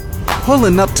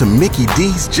Pulling up to Mickey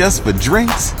D's just for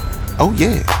drinks? Oh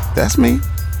yeah, that's me.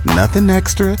 Nothing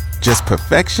extra, just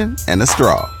perfection and a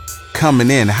straw. Coming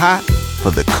in hot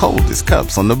for the coldest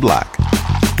cups on the block.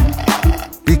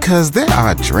 Because there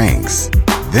are drinks.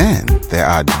 Then there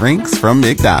are drinks from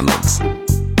McDonald's.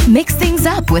 Mix things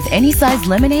up with any size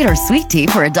lemonade or sweet tea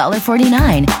for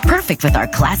 $1.49. Perfect with our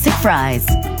classic fries.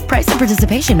 Price and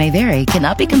participation may vary.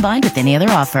 Cannot be combined with any other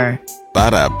offer.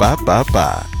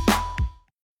 Ba-da-ba-ba-ba.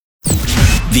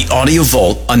 The Audio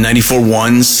Vault on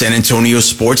 94.1 San Antonio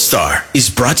Sports Star is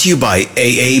brought to you by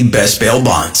AA Best Bail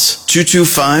Bonds,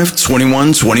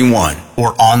 225-2121,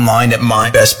 or online at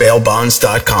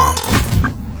mybestbailbonds.com.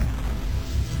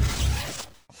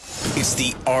 It's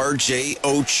the RJ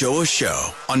Ochoa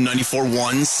Show on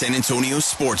 94.1 San Antonio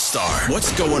Sports Star.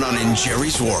 What's going on in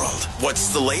Jerry's world? What's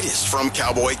the latest from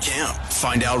Cowboy Camp?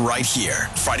 Find out right here,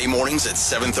 Friday mornings at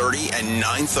 7:30 and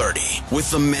 9:30 with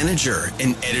the manager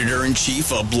and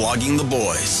editor-in-chief of Blogging the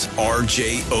Boys,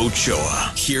 RJ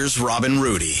Ochoa. Here's Robin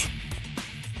Rudy.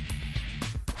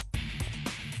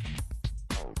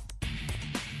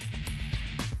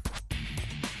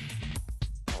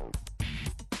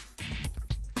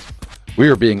 We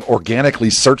are being organically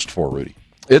searched for, Rudy.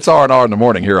 It's R&R in the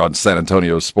morning here on San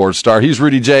Antonio Sports Star. He's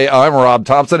Rudy J. I'm Rob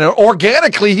Thompson. And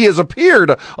organically, he has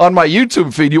appeared on my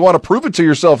YouTube feed. You want to prove it to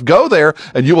yourself, go there,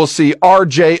 and you will see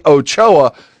RJ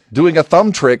Ochoa doing a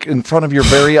thumb trick in front of your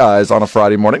very eyes on a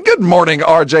Friday morning. Good morning,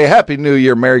 RJ. Happy New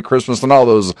Year, Merry Christmas, and all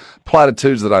those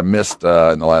platitudes that I missed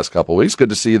in the last couple of weeks. Good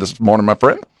to see you this morning, my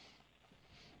friend.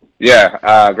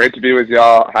 Yeah, great to be with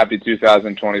y'all. Happy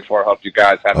 2024. Hope you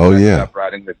guys haven't up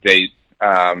riding the date.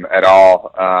 At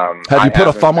all. Have you put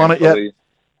a thumb on it yet?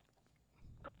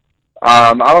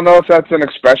 I don't know if that's an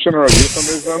expression or a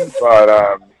euphemism,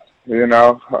 but it's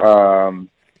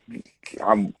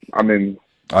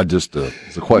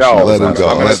a question. No, let him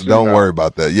go. Don't worry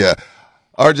about that. Yeah,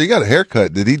 RJ, you got a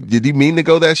haircut. Did he mean to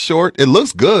go that short? It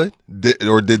looks good.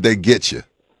 Or did they get you?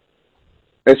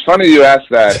 It's funny you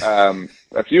asked that.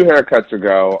 A few haircuts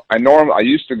ago, I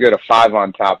used to get a 5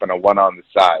 on top and a 1 on the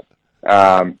side.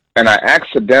 And I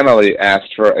accidentally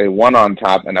asked for a 1 on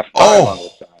top and a 5 on the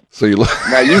side. So you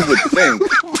now you would think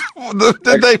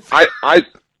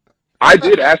I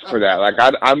did ask for that. Like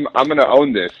I'm going to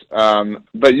own this.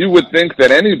 But you would think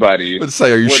that anybody would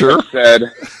say, "Are you sure?" Said,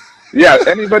 yeah,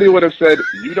 anybody would have said,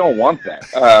 "You don't want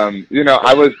that." I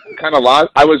was kind of lost.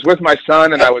 I was with my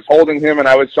son and I was holding him and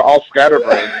I was all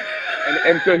scatterbrained.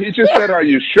 And so he just said, "Are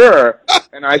you sure?"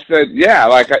 And I said, "Yeah."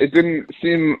 Like it didn't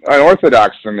seem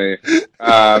unorthodox to me.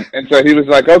 And so he was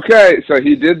like, "Okay." So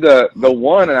he did the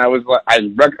 1, and I was like, I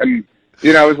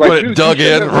was like, it dug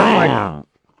in.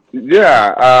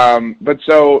 But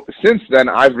so since then,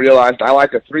 I've realized I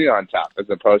like a 3 on top as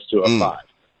opposed to a 5.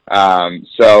 I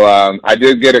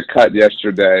did get it cut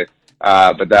yesterday.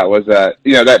 But that was that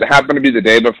happened to be the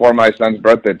day before my son's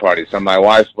birthday party. So my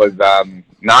wife was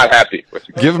not happy with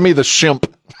me. Give me the shimp.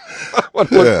 One of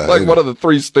the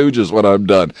Three Stooges when I'm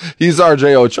done. He's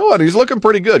RJ Ochoa, and he's looking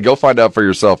pretty good. Go find out for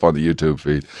yourself on the YouTube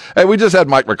feed. Hey, we just had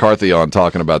Mike McCarthy on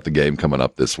talking about the game coming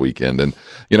up this weekend, and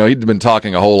he'd been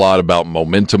talking a whole lot about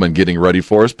momentum and getting ready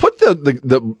for us. Put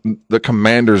the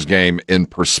Commanders game in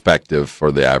perspective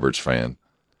for the average fan.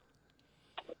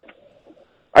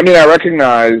 I mean, I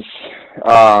recognize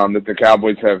that the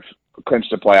Cowboys have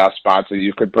clinched a playoff spot, so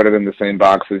you could put it in the same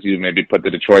box as you maybe put the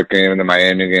Detroit game and the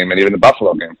Miami game and even the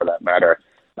Buffalo game for that matter.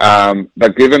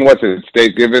 But given what's at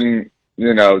stake, given,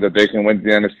 that they can win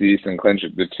the NFC East and clinch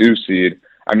the 2 seed,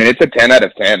 I mean, it's a 10 out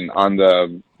of 10 on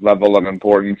the level of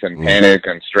importance and panic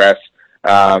and stress.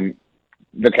 The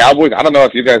Cowboys, I don't know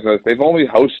if you guys know this, they've only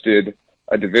hosted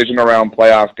a divisional round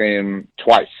playoff game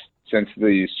twice since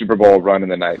the Super Bowl run in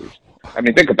the 90s. I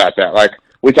mean, think about that. Like,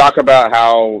 we talk about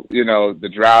how, the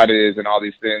drought is and all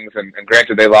these things, and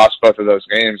granted they lost both of those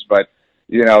games, but,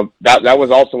 that was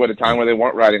also at a time where they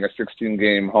weren't riding a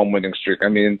 16-game home winning streak. I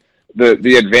mean,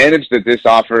 the advantage that this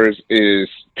offers is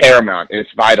paramount.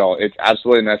 It's vital. It's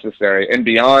absolutely necessary. And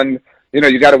beyond,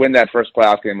 you got to win that first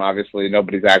playoff game, obviously.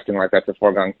 Nobody's acting like that's a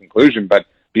foregone conclusion, but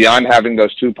beyond having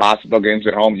those 2 possible games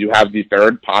at home, you have the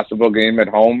 3rd possible game at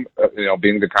home,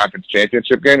 being the conference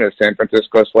championship game as San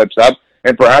Francisco slips up.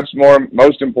 And perhaps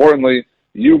most importantly,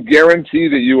 you guarantee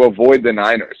that you avoid the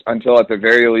Niners until at the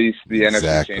very least the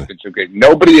NFC Championship game.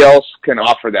 Nobody else can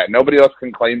offer that. Nobody else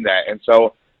can claim that. And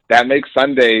so that makes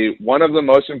Sunday one of the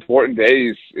most important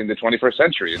days in the 21st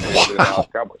century in the history of the Dallas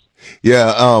Cowboys.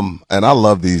 Yeah, and I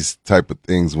love these type of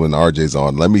things when RJ's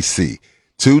on. Let me see.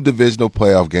 2 divisional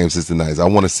playoff games since the 90s. I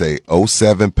want to say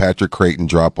 07 Patrick Creighton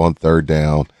drop on 3rd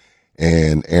down,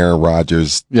 and Aaron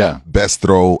Rodgers, best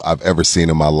throw I've ever seen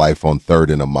in my life on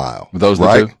 3rd and a mile. Those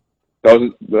right? The two?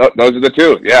 Those are the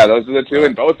two. Yeah, those are the two.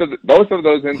 And both of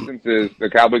those instances, the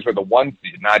Cowboys were the 1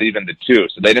 seed, not even the 2.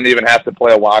 So they didn't even have to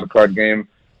play a wild card game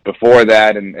before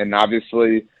that. And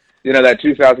obviously, that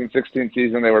 2016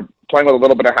 season, they were playing with a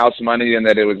little bit of house money, and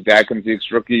that it was Dak and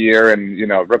Zeke's rookie year, and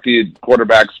rookie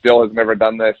quarterback still has never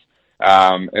done this.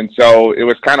 And so it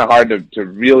was kind of hard to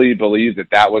really believe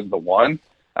that was the one.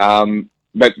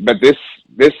 But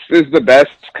this is the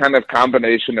best kind of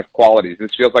combination of qualities.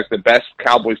 This feels like the best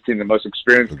Cowboys team, the most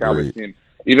experienced Cowboys team.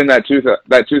 Even that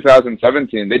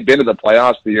 2017, they'd been to the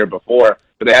playoffs the year before,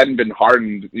 but they hadn't been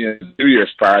hardened 2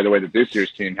 years prior the way that this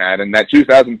year's team had. And that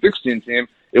 2016 team,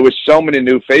 it was so many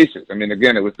new faces. I mean,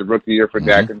 again, it was the rookie year for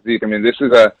Dak and Zeke. I mean, this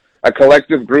is a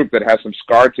collective group that has some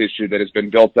scar tissue that has been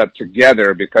built up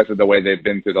together because of the way they've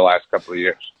been through the last couple of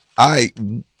years.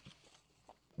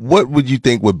 What would you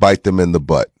think would bite them in the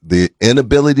butt? The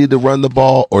inability to run the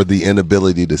ball or the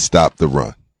inability to stop the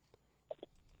run?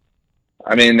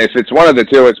 I mean, if it's one of the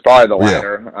two, it's probably the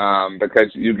latter,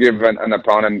 because you give an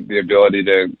opponent the ability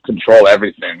to control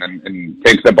everything and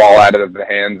take the ball out of the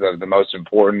hands of the most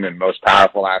important and most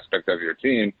powerful aspect of your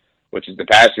team, which is the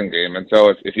passing game. And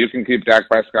so if you can keep Dak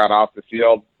Prescott off the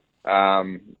field,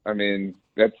 I mean,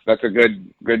 that's a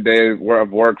good day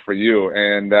of work for you.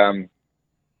 And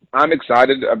I'm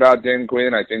excited about Dan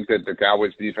Quinn. I think that the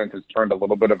Cowboys defense has turned a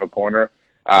little bit of a corner.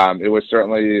 It was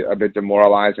certainly a bit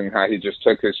demoralizing how he just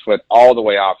took his foot all the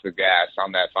way off the gas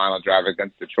on that final drive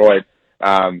against Detroit.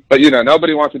 But,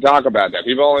 nobody wants to talk about that.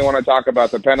 People only want to talk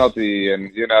about the penalty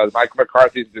and, Mike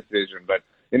McCarthy's decision. But,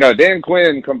 Dan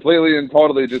Quinn completely and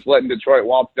totally just letting Detroit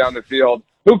waltz down the field.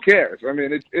 Who cares? I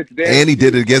mean, it's Dan. And he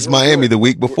did it against Miami the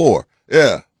week before.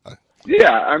 Yeah.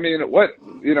 Yeah, I mean,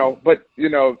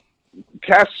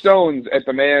 cast stones at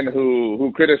the man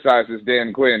who criticizes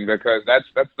Dan Quinn, because that's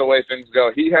the way things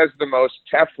go. He has the most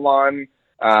Teflon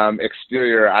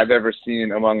exterior I've ever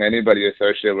seen among anybody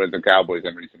associated with the Cowboys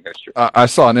in recent history. I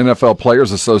saw an NFL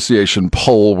Players Association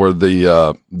poll where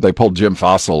they polled Jim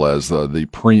Fossil as the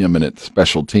preeminent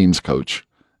special teams coach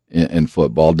in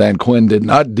football. Dan Quinn did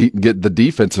not get the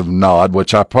defensive nod,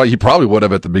 which he probably would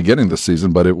have at the beginning of the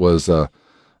season, but it was the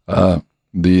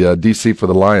DC for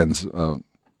the Lions.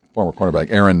 Former cornerback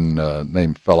Aaron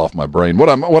name fell off my brain. What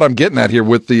I'm getting at here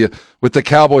with the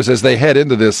Cowboys as they head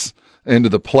into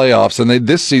the playoffs, and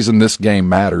this season this game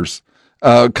matters.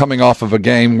 Coming off of a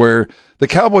game where the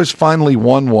Cowboys finally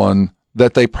won one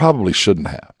that they probably shouldn't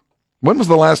have. When was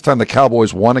the last time the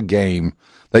Cowboys won a game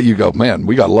that you go, man,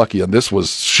 we got lucky, and this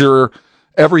was sure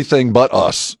everything but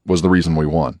us was the reason we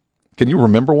won? Can you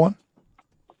remember one?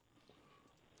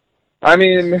 I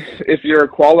mean, if you're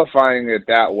qualifying it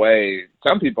that way,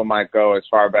 some people might go as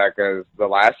far back as the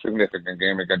last significant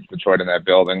game against Detroit in that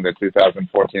building, the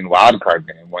 2014 wildcard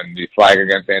game, when the flag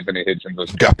against Anthony Hitchens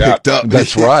was picked up.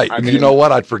 That's right. I mean, you know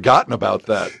what? I'd forgotten about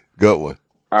that. Good one.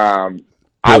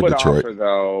 I would offer,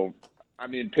 though,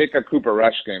 pick a Cooper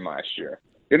Rush game last year.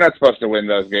 You're not supposed to win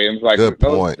those games. Good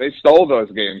point. They stole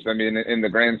those games, in the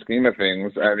grand scheme of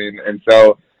things. And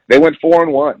so they went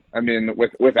 4-1.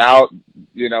 Without,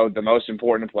 the most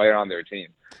important player on their team.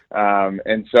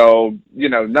 And so,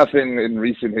 nothing in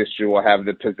recent history will have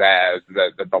the pizzazz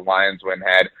that the Lions win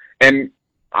had. And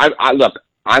I'm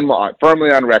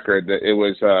firmly on record that it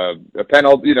was a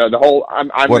penalty.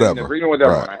 I'm in agreement with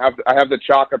everyone. Right. I have the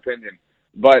chalk opinion,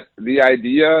 but the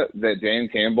idea that Dan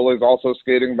Campbell is also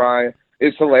skating by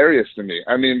is hilarious to me.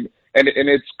 And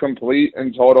it's complete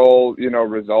and total,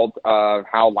 result of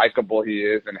how likable he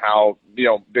is and how,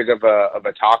 big of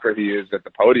a talker he is at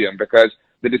the podium, because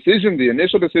the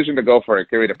initial decision to go for it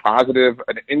carried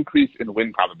an increase in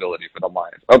win probability for the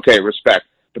Lions. Okay, respect.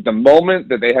 But the moment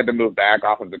that they had to move back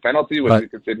off of the penalty, which we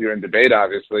could sit here and debate,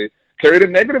 obviously, carried a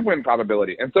negative win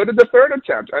probability. And so did the third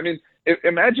attempt.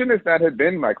 Imagine if that had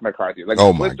been Mike McCarthy.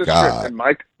 Oh my God. And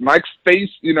Mike's face,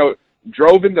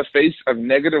 drove in the face of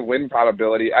negative win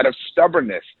probability out of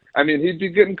stubbornness. He'd be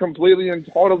getting completely and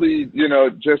totally,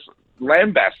 just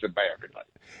lambasted by everybody.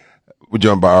 We're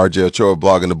joined by RJ Ochoa,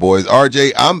 Blogging the Boys.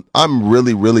 RJ, I'm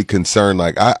really, really concerned.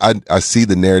 Like I see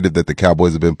the narrative that the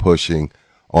Cowboys have been pushing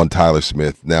on Tyler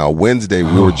Smith. Now, Wednesday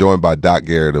we were joined by Doc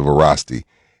Garrett of Veracity,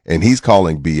 and he's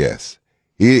calling BS.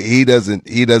 He doesn't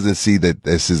see that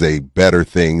this is a better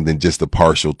thing than just a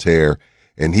partial tear.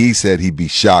 And he said he'd be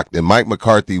shocked. And Mike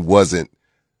McCarthy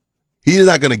he's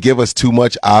not going to give us too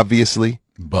much, obviously.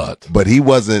 But he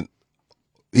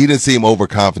didn't seem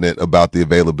overconfident about the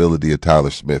availability of Tyler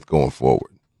Smith going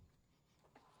forward.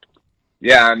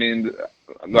 Yeah,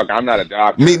 look, I'm not a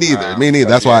doctor. Me neither.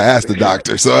 That's why I asked the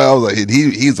doctor. So I was like,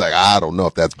 he's like, I don't know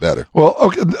if that's better. Well,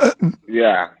 okay.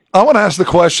 Yeah. I want to ask the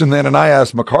question then, and I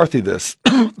asked McCarthy this.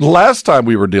 Last time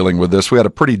we were dealing with this, we had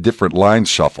a pretty different line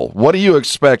shuffle. What do you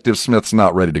expect if Smith's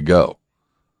not ready to go?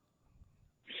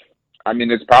 I mean,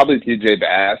 it's probably TJ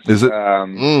Bass. Is it?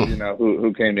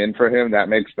 Who came in for him? That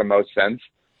makes the most sense.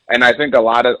 And I think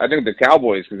the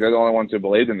Cowboys, because they're the only ones who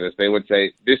believe in this, they would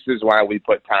say this is why we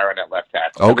put Tyron at left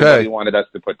tackle. Okay. Everybody wanted us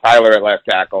to put Tyler at left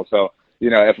tackle. So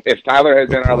if Tyler had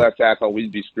been our left tackle,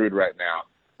 we'd be screwed right now.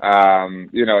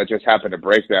 It just happened to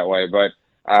break that way. But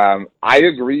I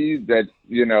agree that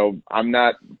I'm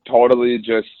not totally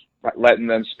just letting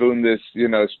them spoon this,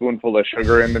 spoonful of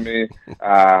sugar into me.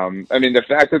 I mean, the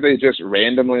fact that they just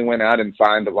randomly went out and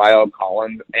signed Lyle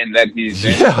Collins and that he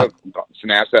then took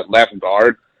snaps at left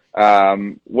guard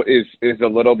is a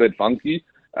little bit funky.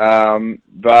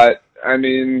 But I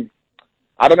mean,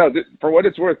 I don't know. For what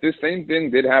it's worth, this same thing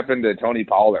did happen to Tony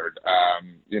Pollard,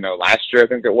 last year I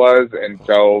think it was, and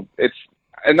so it's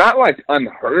not like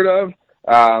unheard of.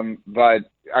 But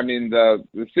I mean, the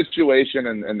situation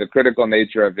and the critical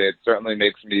nature of it certainly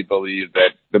makes me believe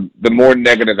that the more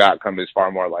negative outcome is far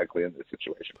more likely in this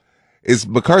situation. Is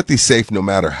McCarthy safe no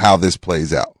matter how this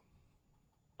plays out?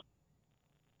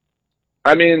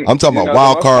 I mean, I'm talking about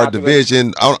wild card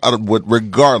division.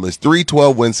 Regardless, 3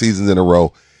 12-win seasons in a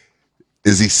row.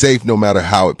 Is he safe no matter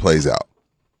how it plays out?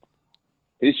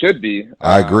 He should be.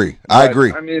 I agree. I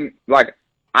agree. I mean, like,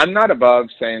 I'm not above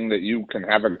saying that you can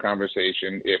have a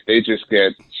conversation if they just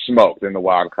get smoked in the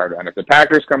wild card round. If the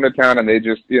Packers come to town and they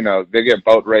just, they get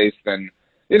boat raced, then,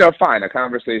 fine, a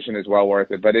conversation is well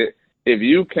worth it. But if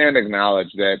you can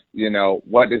acknowledge that,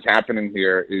 what is happening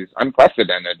here is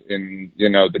unprecedented in,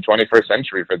 the 21st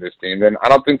century for this team, then I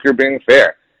don't think you're being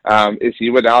fair. Is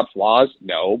he without flaws?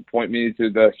 No. Point me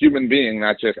to the human being,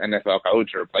 not just NFL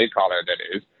coach or play caller that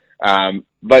is.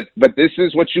 But this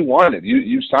is what you wanted.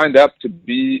 You signed up to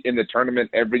be in the tournament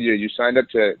every year. You signed up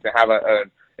to have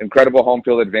an incredible home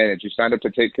field advantage. You signed up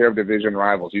to take care of division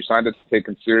rivals. You signed up to take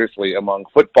them seriously among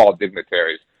football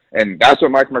dignitaries. And that's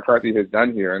what Mike McCarthy has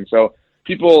done here. And so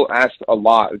people asked a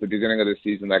lot at the beginning of the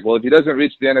season, like, well, if he doesn't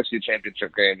reach the NFC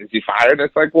Championship game, is he fired?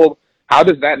 It's like, well, how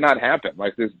does that not happen?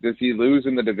 Like, does he lose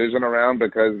in the division round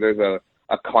because there's a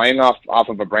clang off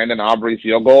of a Brandon Aubrey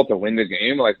field goal to win the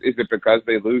game? Like, is it because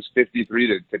they lose 53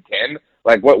 to 10?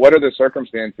 Like, what are the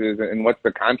circumstances and what's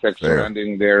the context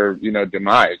surrounding their,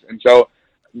 demise? And so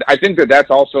I think that's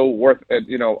also worth,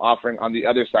 offering on the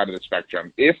other side of the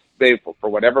spectrum. If they, for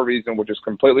whatever reason, were just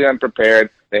completely unprepared,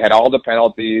 they had all the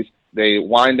penalties, they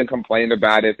whined and complained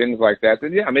about it, things like that,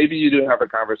 then yeah, maybe you do have a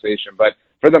conversation. But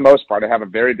for the most part, I have a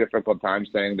very difficult time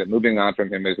saying that moving on from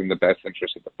him is in the best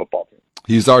interest of the football team.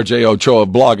 He's RJ Ochoa,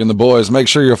 blogging the boys. Make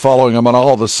sure you're following him on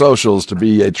all the socials to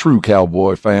be a true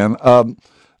Cowboy fan.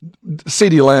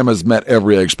 Ceedee Lamb has met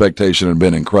every expectation and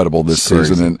been incredible this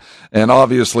season, and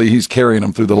obviously he's carrying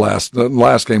them through the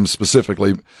last game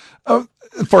specifically.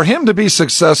 For him to be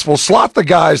successful, slot the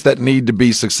guys that need to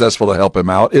be successful to help him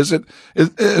out. Is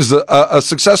a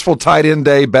successful tight end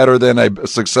day better than a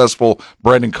successful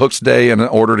Brandon Cooks day in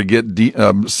order to get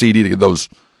Ceedee to get those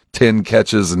 10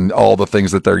 catches and all the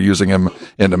things that they're using him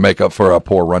in to make up for a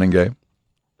poor running game?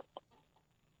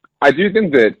 I do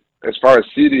think that as far as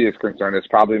Ceedee is concerned, it's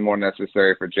probably more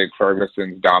necessary for Jake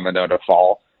Ferguson's domino to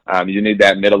fall. You need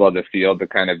that middle of the field to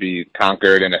kind of be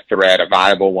conquered and a threat, a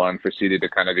viable one for Ceedee to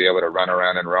kind of be able to run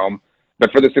around and roam.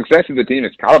 But for the success of the team,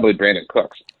 it's probably Brandon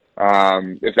Cooks,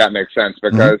 if that makes sense,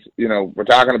 because, we're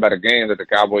talking about a game that the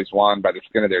Cowboys won by the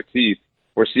skin of their teeth,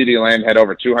 where Ceedee Lamb had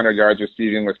over 200 yards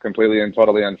receiving, was completely and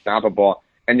totally unstoppable,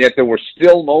 and yet there were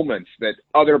still moments that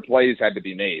other plays had to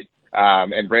be made.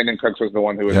 And Brandon Cooks was the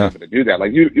one who was able to do that.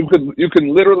 Like you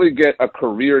can literally get a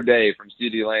career day from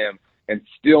Ceedee Lamb and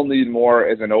still need more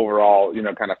as an overall,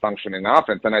 kind of functioning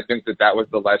offense. And I think that was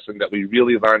the lesson that we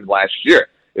really learned last year.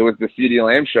 It was the Ceedee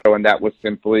Lamb show, and that was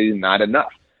simply not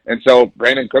enough. And so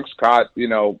Brandon Cooks caught,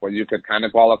 what you could kind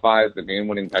of qualify as the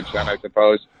game-winning touchdown, I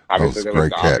suppose. Obviously, there was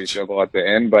the obvious field goal at the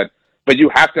end, but you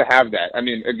have to have that. I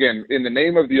mean, again, in the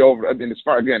name of the over, I mean, as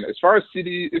far as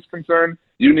Ceedee is concerned,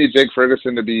 you need Jake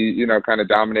Ferguson to be, kind of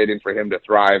dominating for him to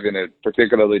thrive in a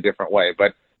particularly different way.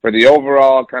 But for the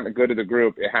overall kind of good of the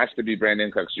group, it has to be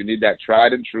Brandon Cooks. You need that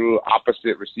tried and true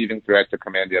opposite receiving threat to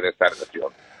command the other side of the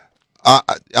field.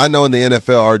 I know in the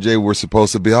NFL, RJ, we're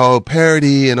supposed to be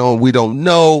parity and we don't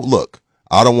know. Look,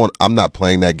 I'm not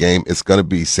playing that game. It's going to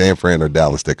be San Fran or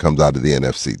Dallas that comes out of the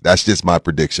NFC. That's just my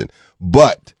prediction.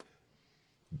 But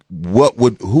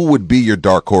who would be your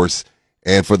dark horse?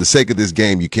 And for the sake of this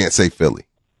game, you can't say Philly.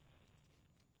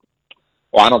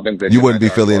 Well, I don't think that You wouldn't be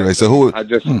Philly anyway. So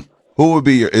who would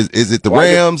be your? Is it the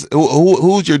Rams?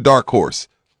 Who's your dark horse?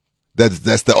 That's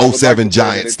the 07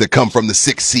 Giants that come from the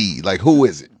 6th seed. Like, who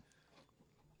is it?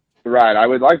 Right. I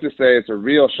would like to say it's a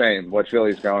real shame what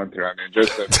Philly's going through. I mean,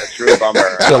 just a true bummer.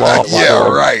 Still awful. Yeah,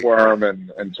 right. Squirm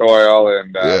and toil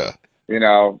and you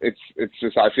know, it's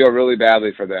just I feel really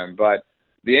badly for them. But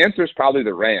the answer is probably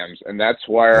the Rams, and that's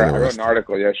where I wrote an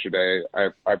article yesterday. I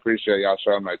appreciate y'all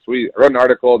showing my tweet. I wrote an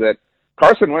article that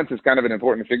Carson Wentz is kind of an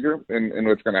important figure in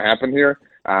what's going to happen here.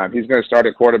 He's going to start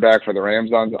at quarterback for the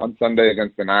Rams on Sunday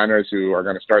against the Niners, who are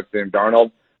going to start Sam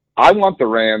Darnold. I want the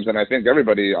Rams, and I think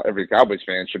every Cowboys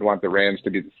fan should want the Rams to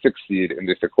be the 6th seed in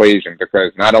this equation,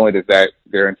 because not only does that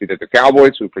guarantee that the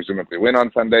Cowboys, who presumably win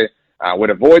on Sunday, would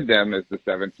avoid them as the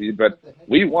 7th seed, but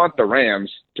we want the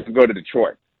Rams to go to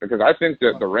Detroit, because I think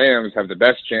that the Rams have the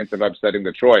best chance of upsetting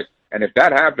Detroit. And if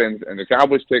that happens and the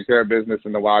Cowboys take care of business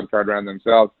in the wild card round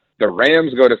themselves, the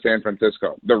Rams go to San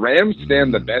Francisco. The Rams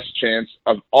stand the best chance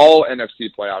of all NFC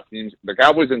playoff teams, the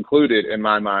Cowboys included, in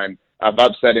my mind, of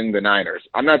upsetting the Niners.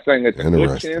 I'm not saying it's a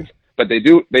good chance, but they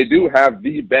do have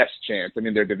the best chance. I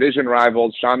mean, they're division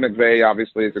rivals. Sean McVay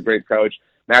obviously is a great coach.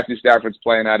 Matthew Stafford's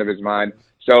playing out of his mind.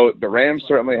 So the Rams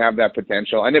certainly have that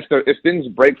potential. And if things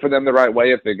break for them the right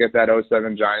way, if they get that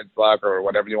 07 Giants luck or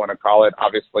whatever you want to call it,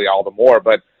 obviously all the more.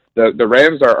 But the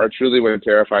Rams are truly what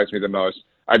terrifies me the most.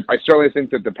 I certainly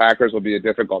think that the Packers will be a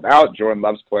difficult out. Jordan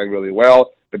Love's playing really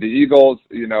well. But the Eagles,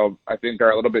 you know, I think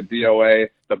are a little bit DOA.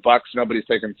 The Bucks, nobody's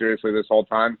taken seriously this whole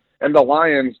time. And the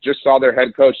Lions just saw their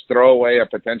head coach throw away a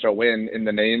potential win in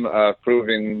the name of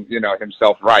proving, you know,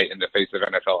 himself right in the face of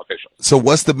NFL officials. So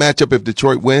what's the matchup if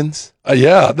Detroit wins?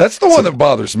 Yeah, that's the one that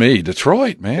bothers me.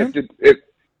 Detroit, man.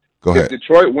 Go ahead. If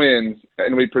Detroit wins,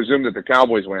 and we presume that the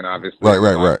Cowboys win, obviously,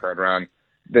 right. Third round,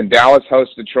 then Dallas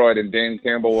hosts Detroit, and Dan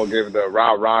Campbell will give the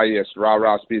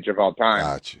rah-rah speech of all time.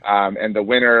 Gotcha. And the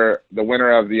winner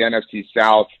of the NFC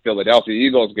South Philadelphia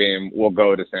Eagles game will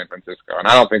go to San Francisco. And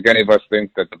I don't think any of us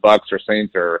think that the Bucks or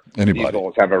Saints or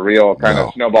Eagles have a real kind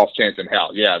of snowball's chance in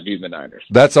hell. Yeah, beating the Niners.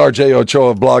 That's RJ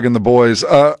Ochoa blogging the boys.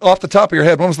 Off the top of your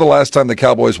head, when was the last time the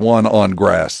Cowboys won on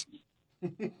grass?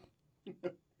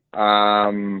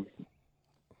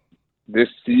 This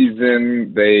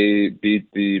season they beat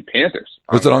the Panthers.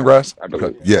 Was it on grass? I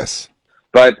believe. Yes.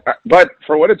 But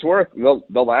for what it's worth,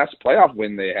 the last playoff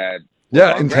win they had,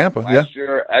 in Tampa, last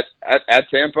year at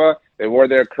Tampa, they wore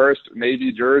their cursed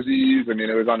Navy jerseys. I mean,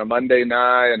 it was on a Monday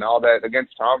night and all that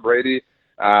against Tom Brady.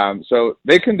 So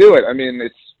they can do it. I mean,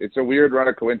 it's a weird run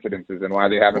of coincidences and why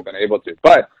they haven't been able to.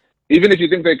 But even if you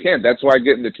think they can, that's why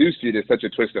getting the 2 seed is such a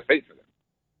twist of fate for them.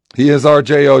 He is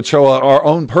RJ Ochoa, our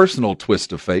own personal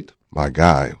twist of fate. My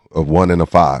guy, a 1 and a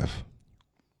 5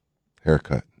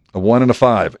 haircut. A 1 and a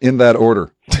 5 in that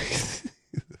order.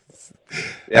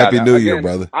 Happy New Year,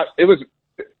 brother. It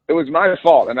was my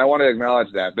fault, and I want to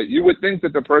acknowledge that. But you would think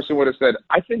that the person would have said,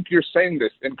 "I think you're saying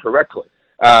this incorrectly,"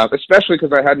 especially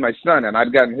because I had my son and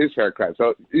I'd gotten his haircut.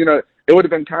 So it would have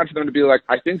been kind for them to be like,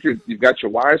 "I think you've got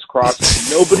your wires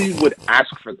crossed." Nobody would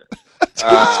ask for this.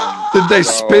 Did they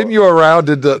spin you around?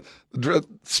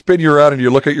 Spin you around and you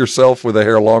look at yourself with the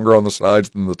hair longer on the sides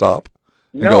than the top?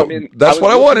 No, I mean, that's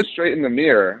what I wanted. Straight in the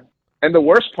mirror. And the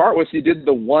worst part was he did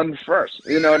the one first.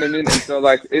 You know what I mean? And so,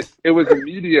 like, it was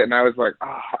immediate, and I was like,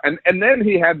 And then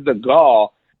he had the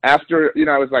gall after,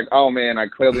 I was like, oh, man, I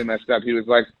clearly messed up. He was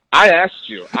like, I asked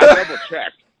you. I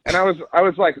double-checked. And I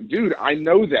was like, dude, I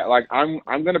know that. Like, I'm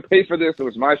going to pay for this. It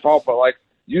was my fault. But, like,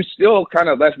 you still kind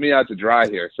of left me out to dry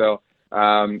here. So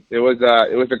it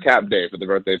was a cap day for the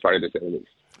birthday party, to say the least.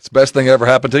 It's the best thing that ever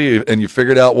happened to you, and you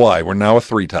figured out why. We're now a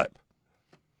 3 type.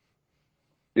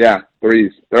 Yeah,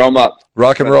 3s. Throw them up.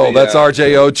 Rock and roll. That's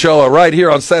RJ Ochoa right here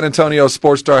on San Antonio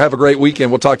Sports Star. Have a great weekend.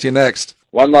 We'll talk to you next.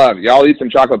 One love. Y'all eat some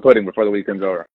chocolate pudding before the weekend's over.